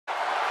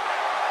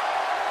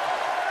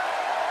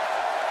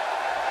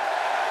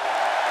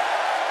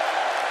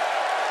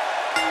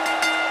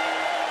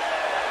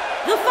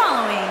The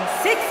following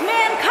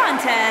six-man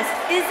contest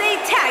is a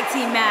tag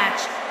team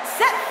match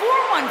set for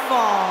one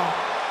fall.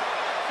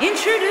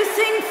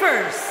 Introducing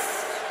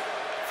first,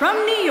 from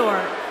New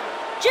York,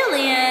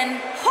 Jillian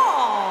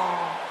Hall.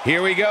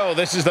 Here we go.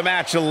 This is the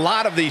match a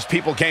lot of these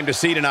people came to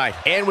see tonight.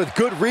 And with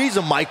good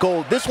reason,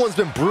 Michael. This one's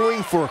been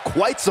brewing for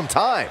quite some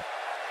time.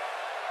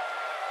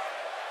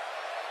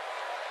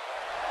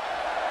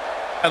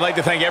 I'd like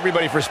to thank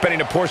everybody for spending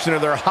a portion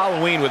of their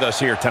Halloween with us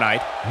here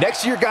tonight.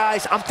 Next year,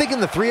 guys, I'm thinking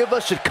the three of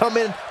us should come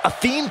in a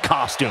themed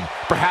costume.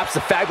 Perhaps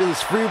the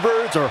Fabulous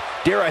Freebirds, or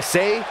dare I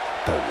say,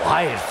 the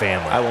Wyatt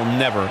family. I will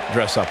never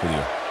dress up with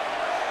you.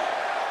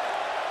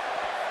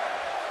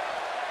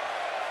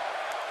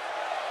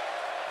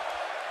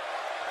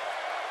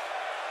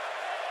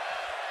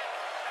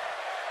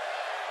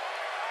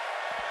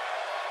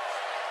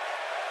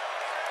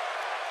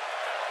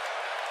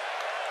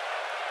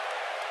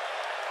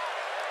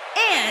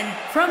 And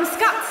from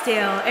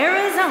Scottsdale,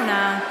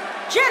 Arizona,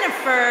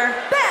 Jennifer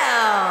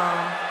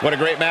Bell. What a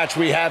great match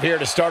we have here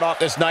to start off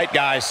this night,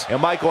 guys.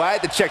 And Michael, I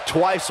had to check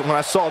twice when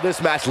I saw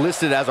this match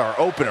listed as our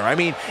opener. I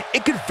mean,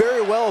 it could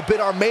very well have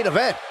been our main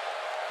event.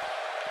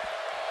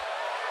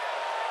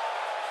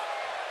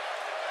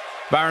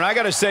 Byron, I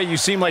gotta say, you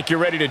seem like you're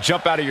ready to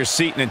jump out of your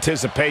seat in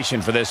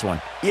anticipation for this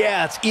one.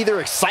 Yeah, it's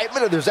either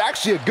excitement or there's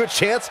actually a good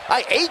chance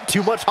I ate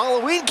too much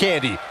Halloween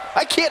candy.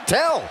 I can't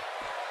tell.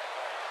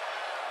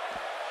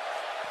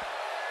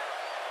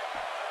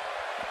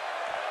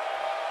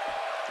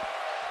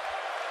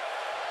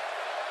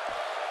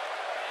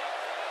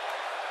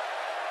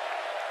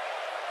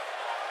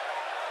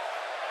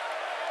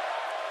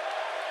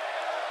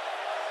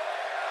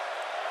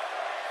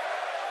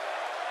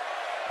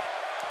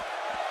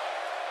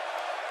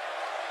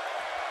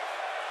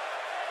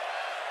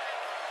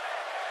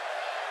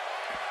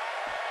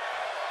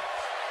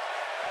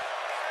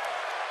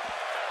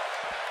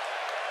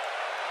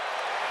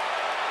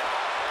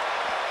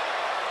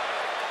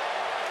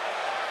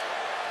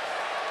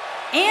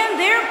 And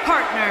their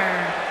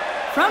partner,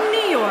 from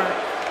New York,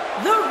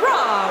 the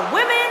Raw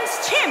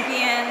Women's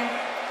Champion,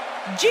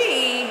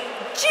 GG.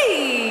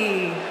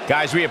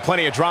 Guys, we have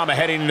plenty of drama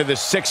heading into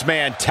this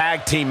six-man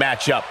tag team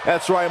matchup.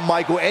 That's right,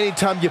 Michael.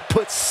 Anytime you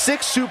put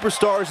 6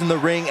 superstars in the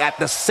ring at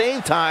the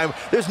same time,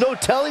 there's no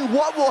telling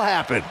what will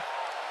happen.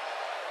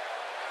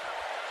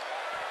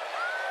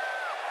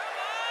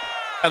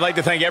 I'd like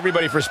to thank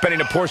everybody for spending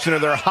a portion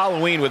of their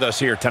Halloween with us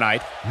here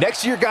tonight.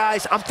 Next year,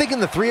 guys, I'm thinking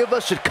the three of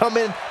us should come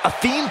in a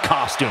themed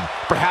costume.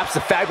 Perhaps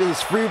the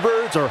Fabulous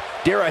Freebirds, or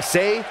dare I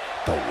say,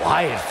 the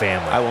Wyatt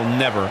family. I will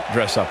never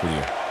dress up with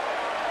you.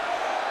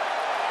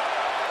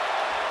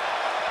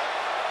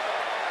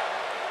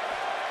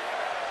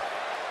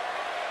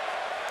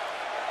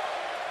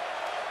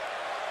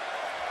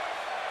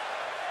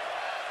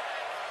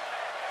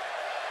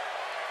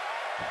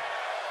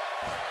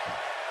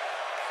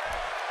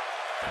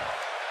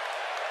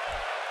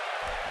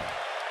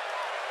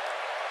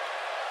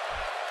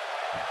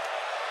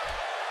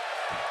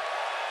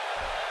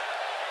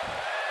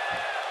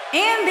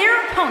 And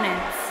their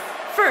opponents,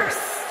 first,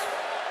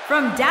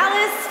 from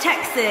Dallas,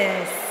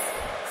 Texas,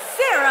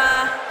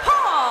 Sarah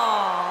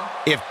Hall.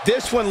 If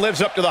this one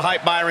lives up to the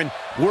hype, Byron,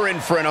 we're in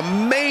for an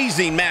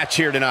amazing match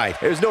here tonight.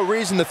 There's no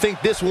reason to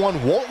think this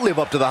one won't live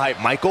up to the hype,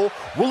 Michael.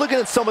 We're looking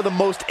at some of the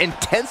most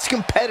intense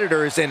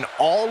competitors in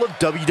all of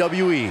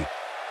WWE.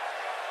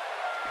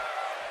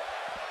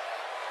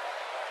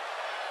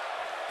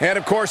 And,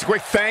 of course, a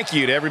quick thank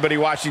you to everybody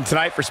watching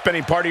tonight for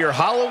spending part of your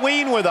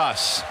Halloween with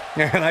us.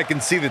 And I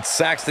can see that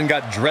Saxton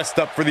got dressed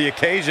up for the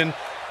occasion.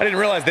 I didn't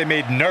realize they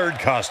made nerd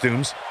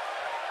costumes.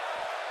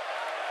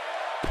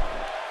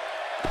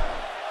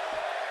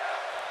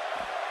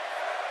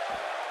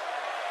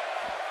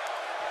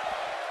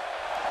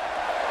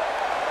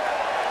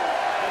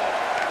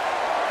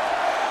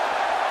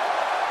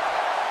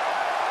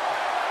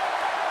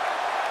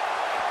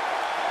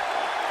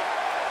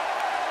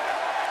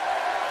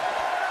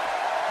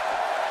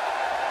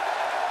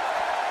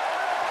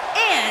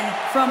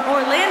 From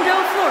Orlando,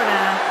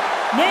 Florida,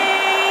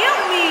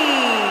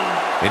 Naomi.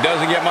 It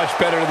doesn't get much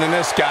better than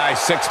this, guys.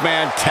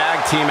 Six-man tag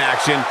team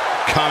action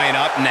coming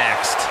up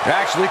next.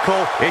 Actually,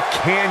 Cole, it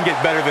can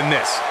get better than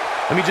this.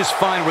 Let me just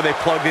find where they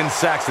plugged in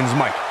Saxton's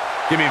mic.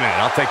 Give me a minute.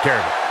 I'll take care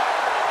of it.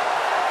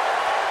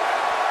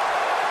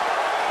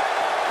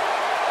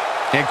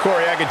 And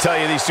Corey, I can tell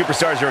you these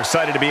superstars are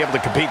excited to be able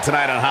to compete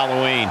tonight on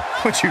Halloween.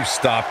 Would you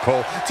stop,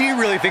 Cole? Do you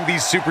really think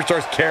these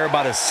superstars care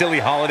about a silly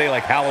holiday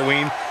like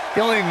Halloween? The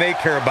only thing they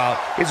care about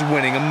is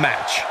winning a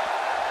match.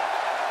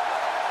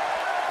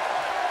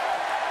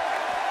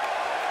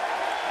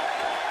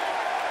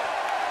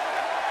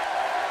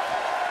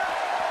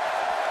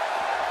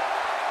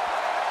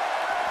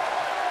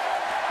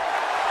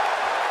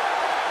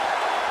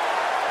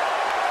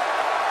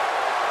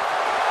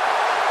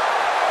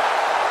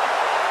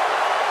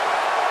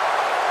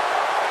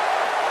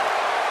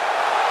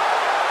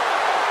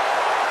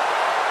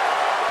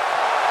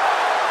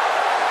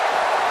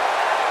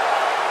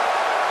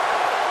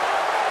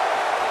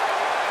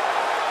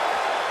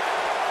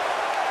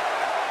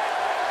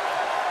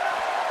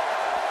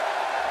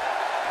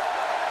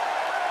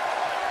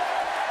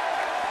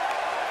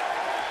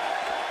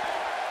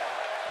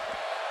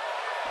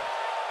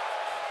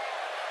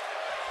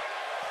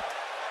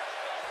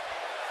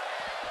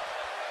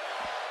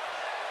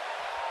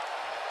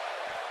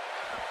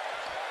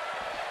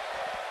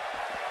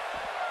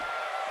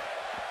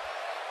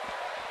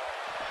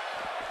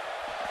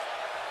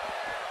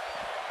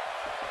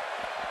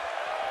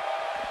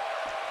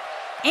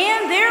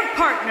 And their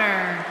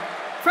partner,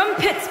 from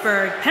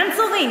Pittsburgh,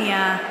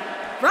 Pennsylvania,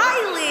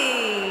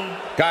 Riley.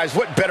 Guys,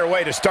 what better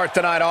way to start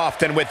the night off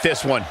than with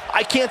this one?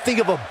 I can't think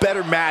of a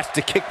better match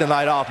to kick the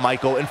night off,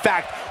 Michael. In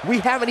fact, we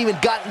haven't even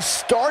gotten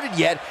started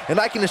yet, and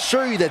I can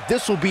assure you that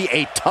this will be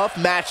a tough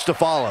match to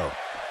follow.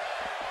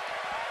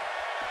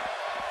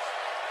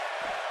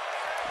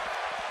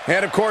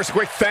 And of course, a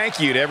quick thank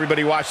you to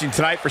everybody watching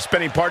tonight for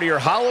spending part of your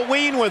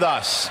Halloween with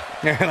us.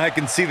 And I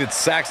can see that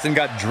Saxton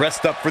got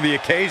dressed up for the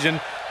occasion.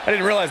 I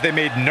didn't realize they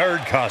made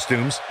nerd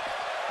costumes.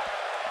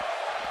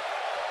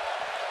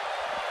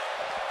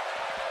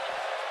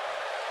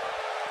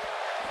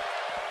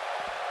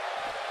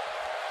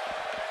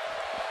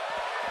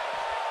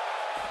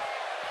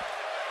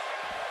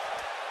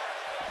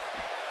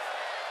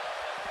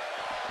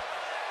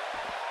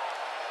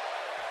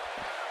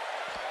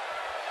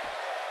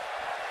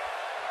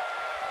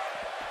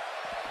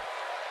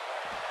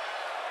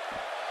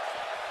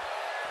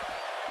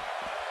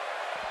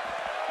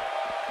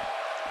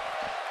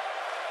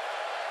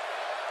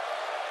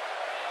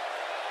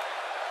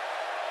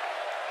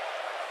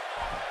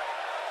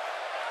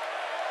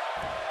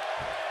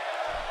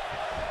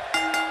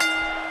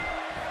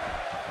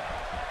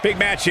 Big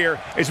match here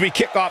as we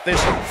kick off this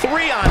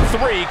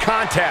 3-on-3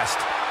 contest.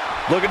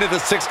 Looking at the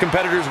 6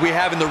 competitors we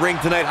have in the ring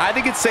tonight, I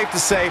think it's safe to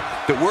say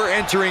that we're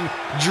entering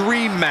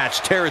dream match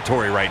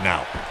territory right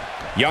now.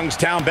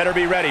 Youngstown better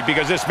be ready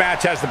because this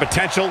match has the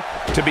potential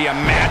to be a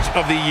match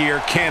of the year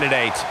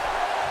candidate.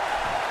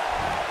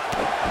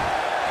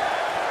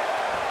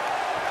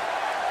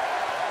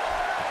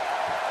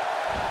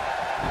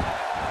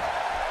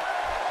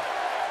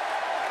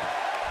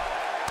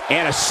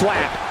 And a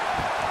slap.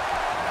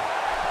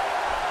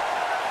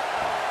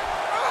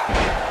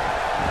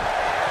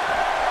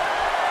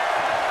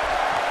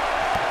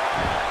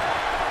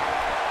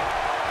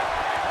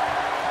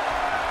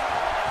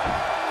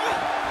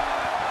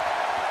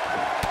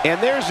 And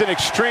there's an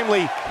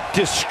extremely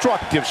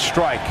destructive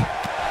strike.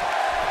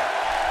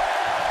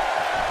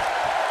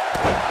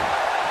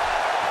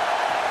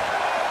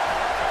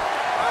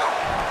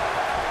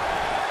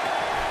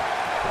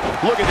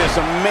 Look at this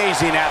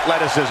amazing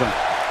athleticism.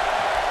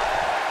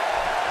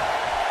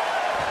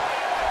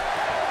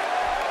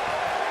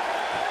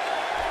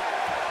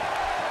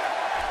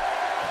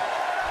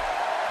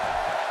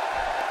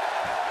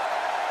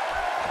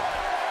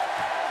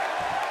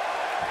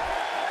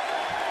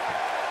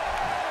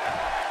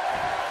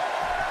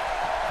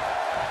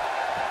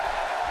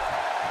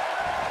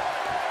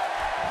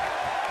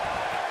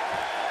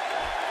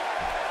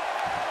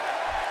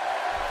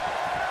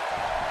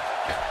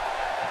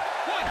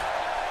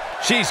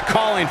 She's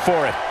calling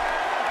for it.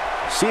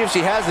 See if she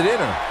has it in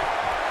her.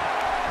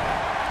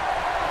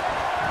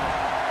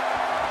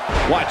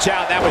 Watch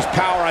out, that was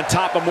power on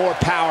top of more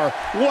power.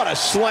 What a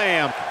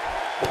slam.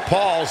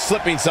 Paul's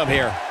slipping some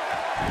here.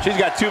 She's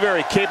got 2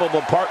 very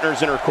capable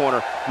partners in her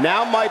corner.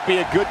 Now might be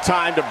a good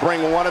time to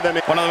bring one of them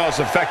in. One of the most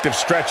effective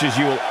stretches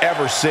you will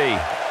ever see.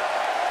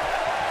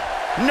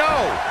 No,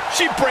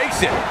 she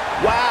breaks it.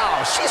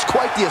 Wow, she's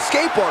quite the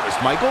escape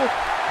artist, Michael.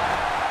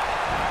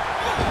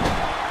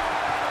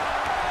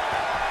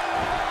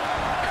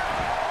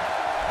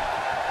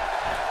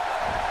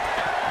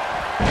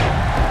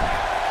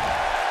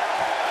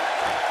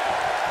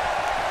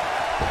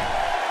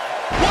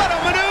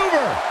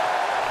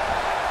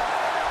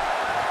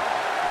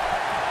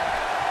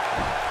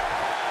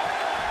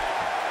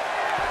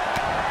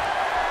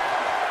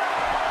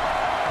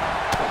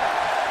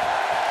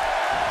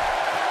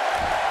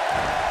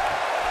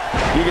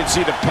 You can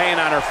see the pain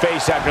on her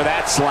face after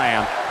that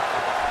slam.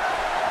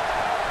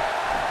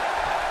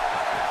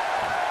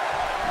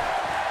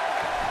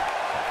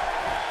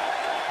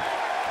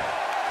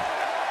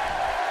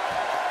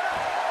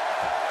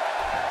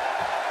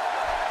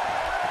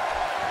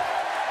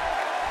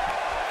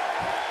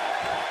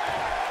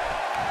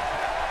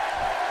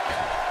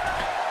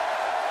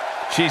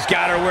 She's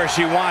got her where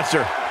she wants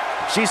her.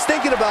 She's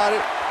thinking about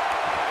it.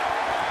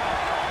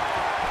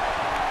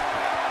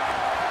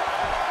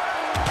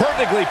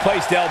 Perfectly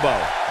placed elbow.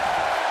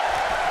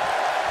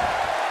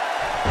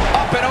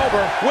 Up and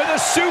over with a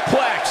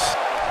suplex.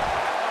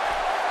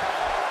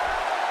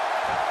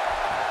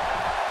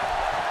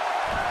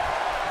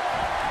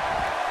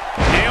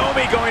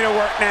 Naomi going to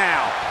work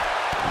now.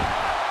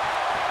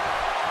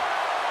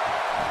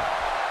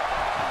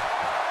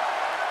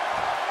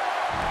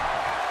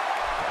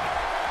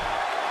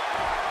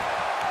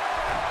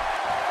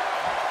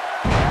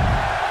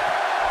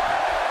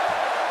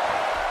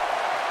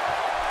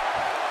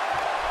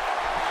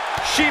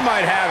 She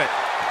might have it.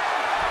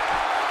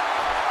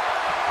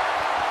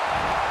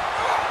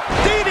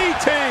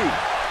 DDT.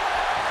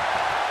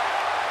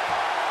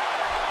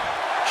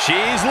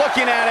 She's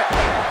looking at it.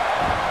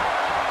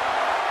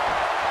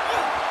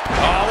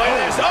 Oh, look at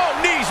this. Oh,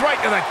 knees right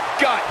to the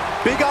gut.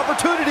 Big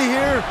opportunity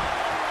here.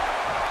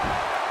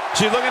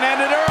 She's looking at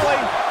it early.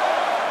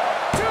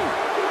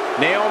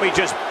 Naomi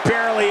just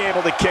barely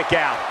able to kick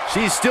out.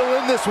 She's still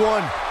in this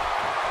one.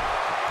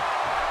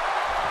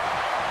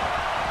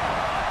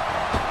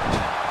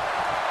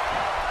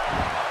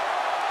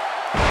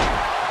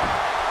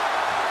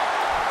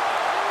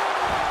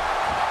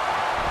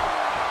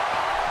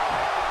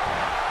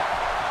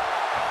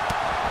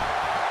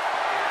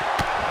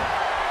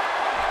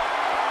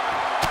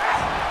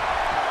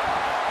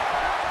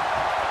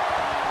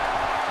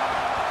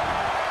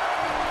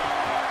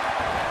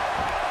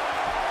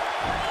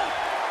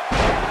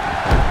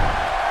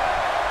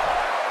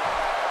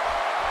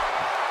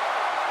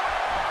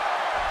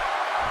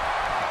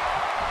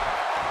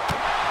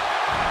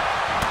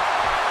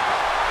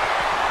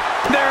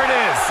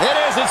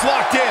 it's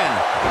locked in.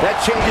 That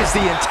changes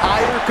the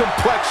entire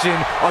complexion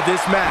of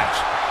this match.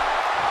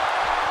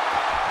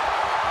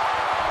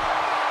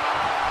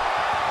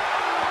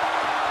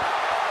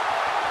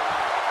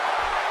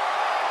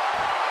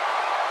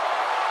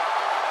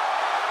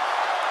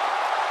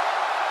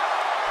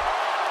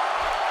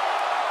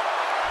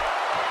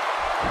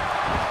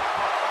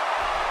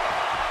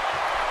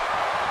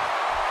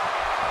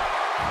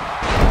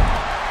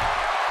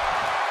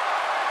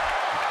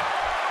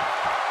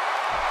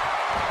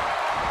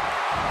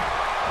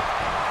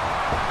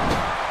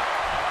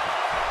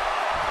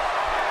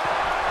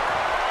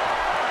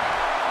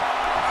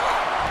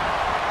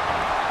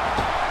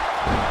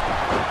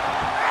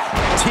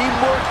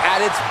 Teamwork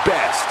at its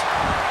best.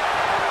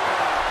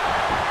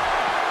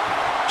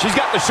 She's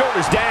got the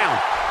shoulders down.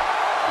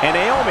 And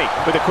Naomi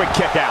with a quick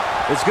kick out.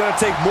 It's going to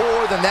take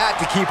more than that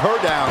to keep her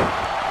down.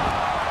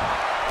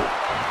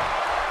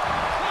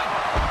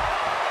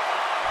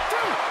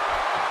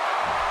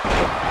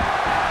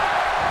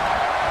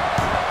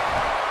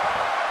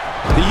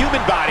 The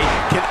human body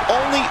can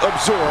only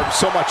absorb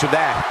so much of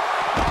that.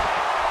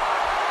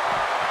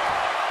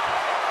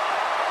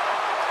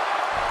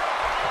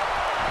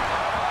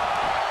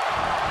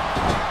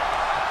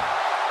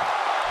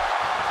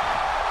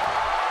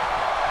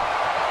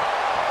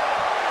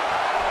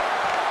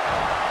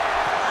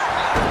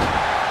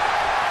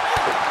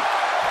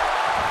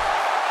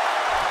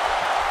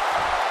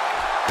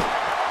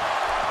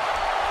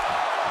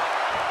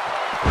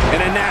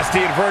 And a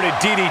nasty inverted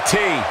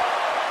DDT.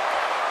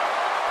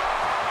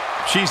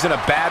 She's in a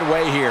bad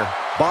way here.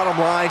 Bottom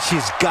line,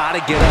 she's got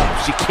to get up.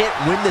 She can't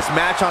win this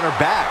match on her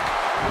back.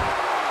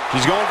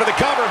 She's going for the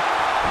cover.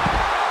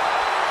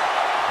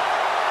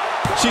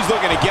 She's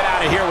looking to get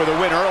out of here with a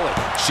win early.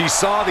 She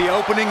saw the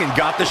opening and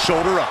got the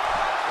shoulder up.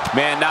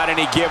 Man, not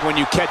any give when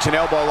you catch an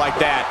elbow like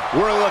that.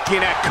 We're looking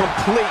at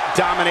complete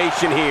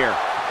domination here.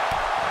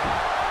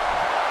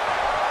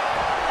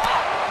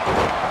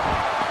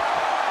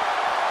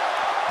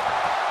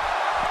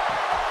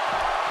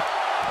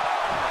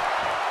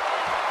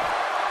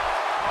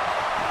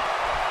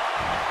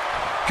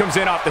 Comes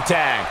in off the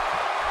tag.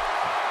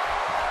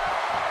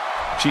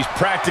 She's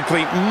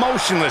practically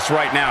motionless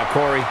right now,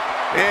 Corey.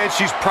 And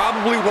she's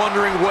probably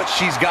wondering what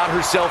she's got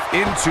herself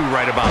into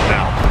right about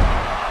now.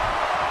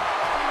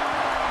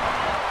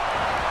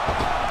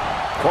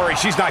 Corey,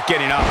 she's not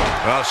getting up.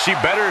 Well, she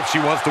better if she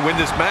wants to win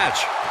this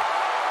match.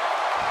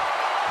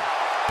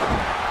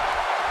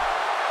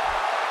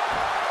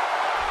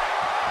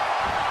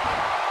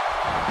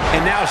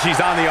 And now she's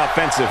on the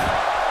offensive.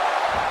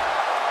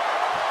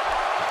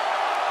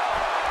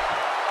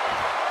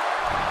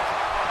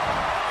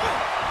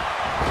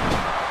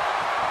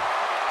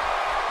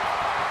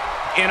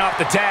 In off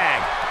the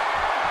tag.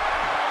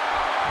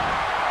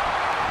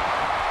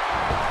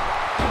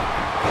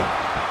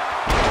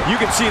 You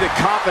can see the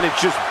confidence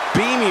just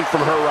beaming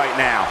from her right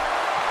now.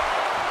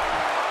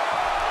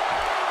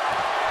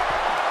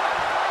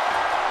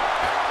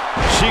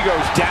 She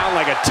goes down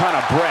like a ton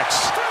of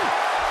bricks.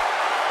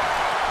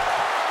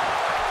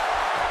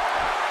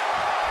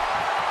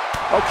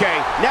 Okay,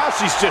 now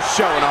she's just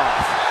showing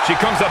off. She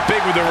comes up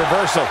big with a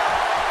reversal.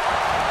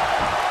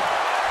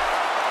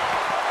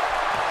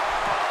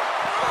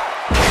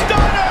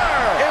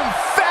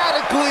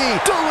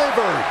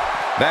 Delivered.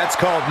 That's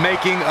called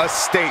making a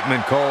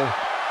statement, Cole.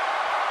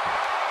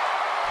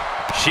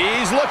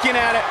 She's looking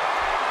at it.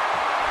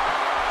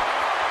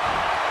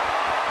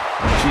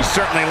 She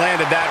certainly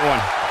landed that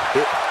one.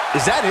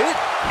 Is that it?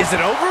 Is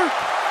it over?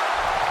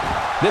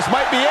 This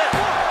might be it.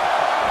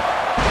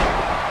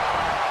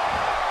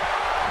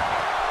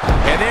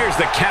 And there's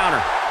the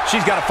counter.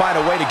 She's got to find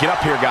a way to get up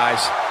here,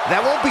 guys.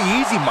 That won't be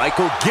easy,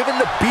 Michael, given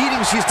the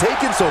beating she's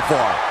taken so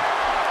far.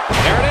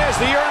 There it is,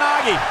 the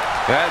Uranagi.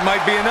 That might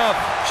be enough.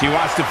 She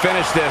wants to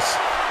finish this.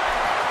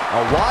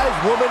 A wise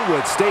woman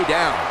would stay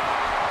down.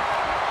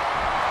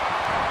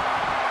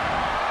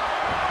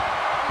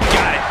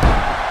 Got it.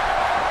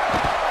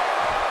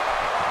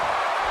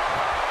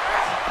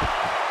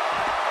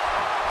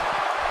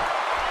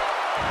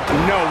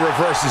 No,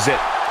 reverses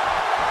it.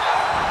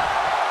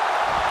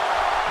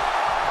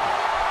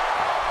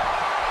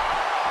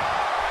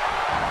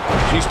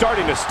 She's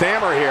starting to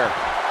stammer here.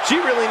 She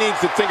really needs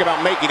to think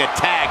about making a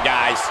tag,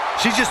 guys.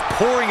 She's just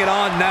pouring it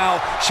on now.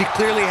 She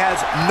clearly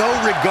has no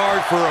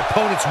regard for her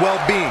opponent's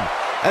well-being,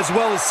 as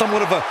well as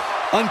somewhat of an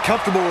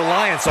uncomfortable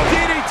reliance on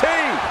DDT!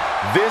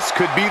 This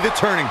could be the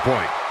turning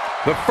point.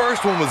 The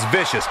first one was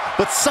vicious,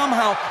 but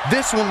somehow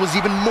this one was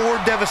even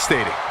more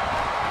devastating.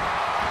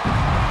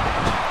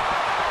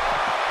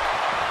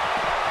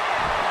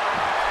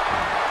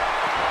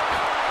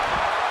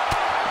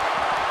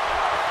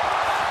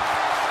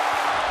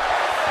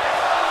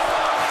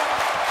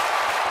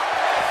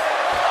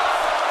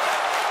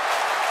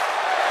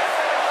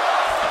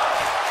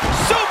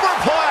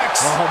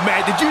 Oh,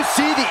 man, did you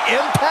see the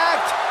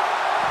impact?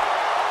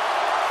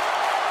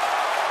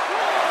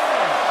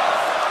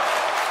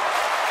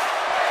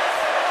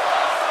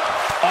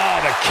 Oh,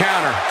 the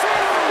counter.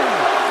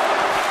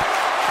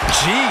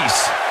 Jeez.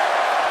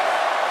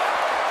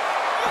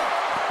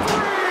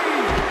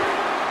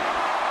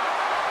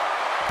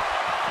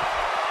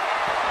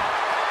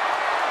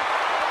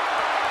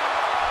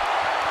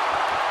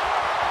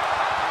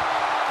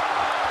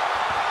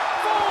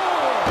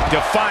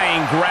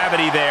 defying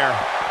gravity there.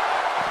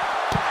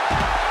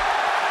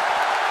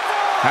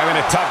 Having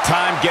a tough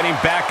time getting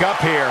back up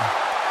here.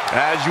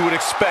 As you would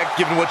expect,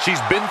 given what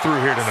she's been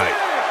through here tonight.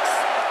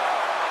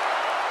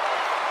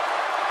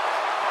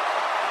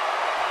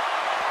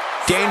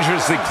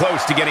 Dangerously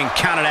close to getting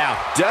counted out.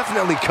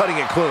 Definitely cutting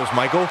it close,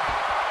 Michael.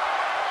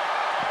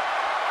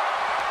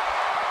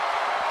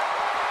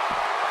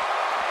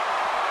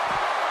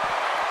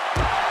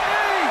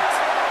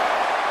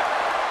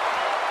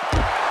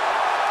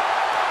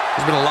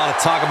 There's been a lot of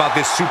talk about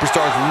this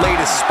superstar's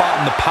latest spot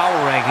in the power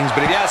rankings,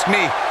 but if you ask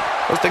me,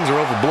 those things are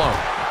overblown.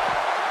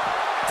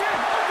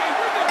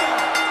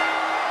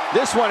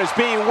 This one is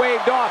being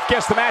waved off.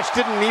 Guess the match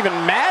didn't even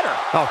matter.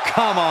 Oh,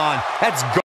 come on. That's